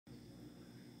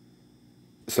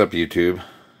What's up, YouTube?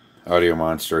 Audio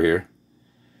Monster here.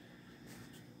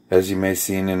 As you may have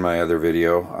seen in my other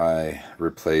video, I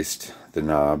replaced the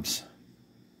knobs.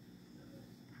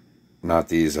 Not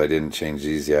these, I didn't change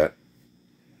these yet.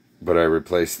 But I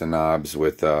replaced the knobs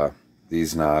with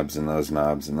these knobs and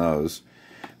those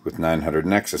with 900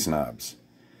 Nexus knobs.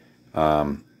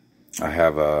 I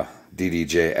have a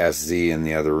DDJ-sz in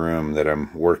the other room that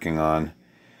I'm working on.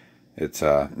 It's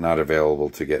not available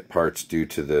to get parts due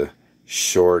to the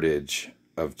shortage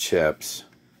of chips.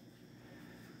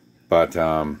 But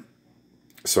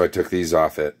so I took these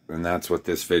off it, and that's what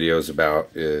this video is about,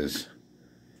 is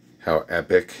how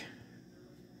epic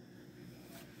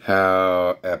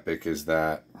is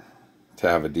that to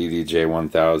have a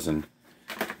DDJ-1000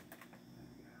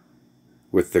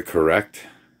 with the correct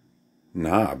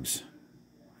knobs.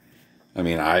 I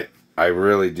mean, I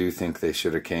really do think they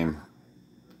should have came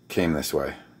this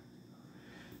way.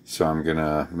 So I'm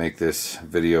gonna make this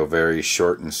video very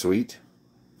short and sweet.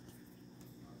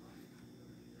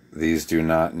 These do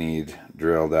not need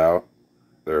drilled out.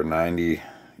 They're 90.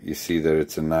 You see that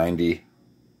it's a 90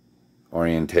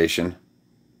 orientation.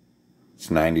 It's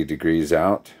 90 degrees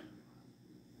out.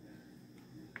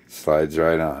 Slides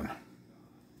right on. I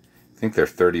think they're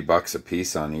 30 bucks a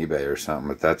piece on eBay or something,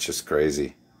 but that's just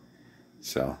crazy.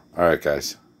 So, alright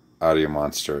guys, Audio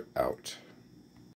Monster out.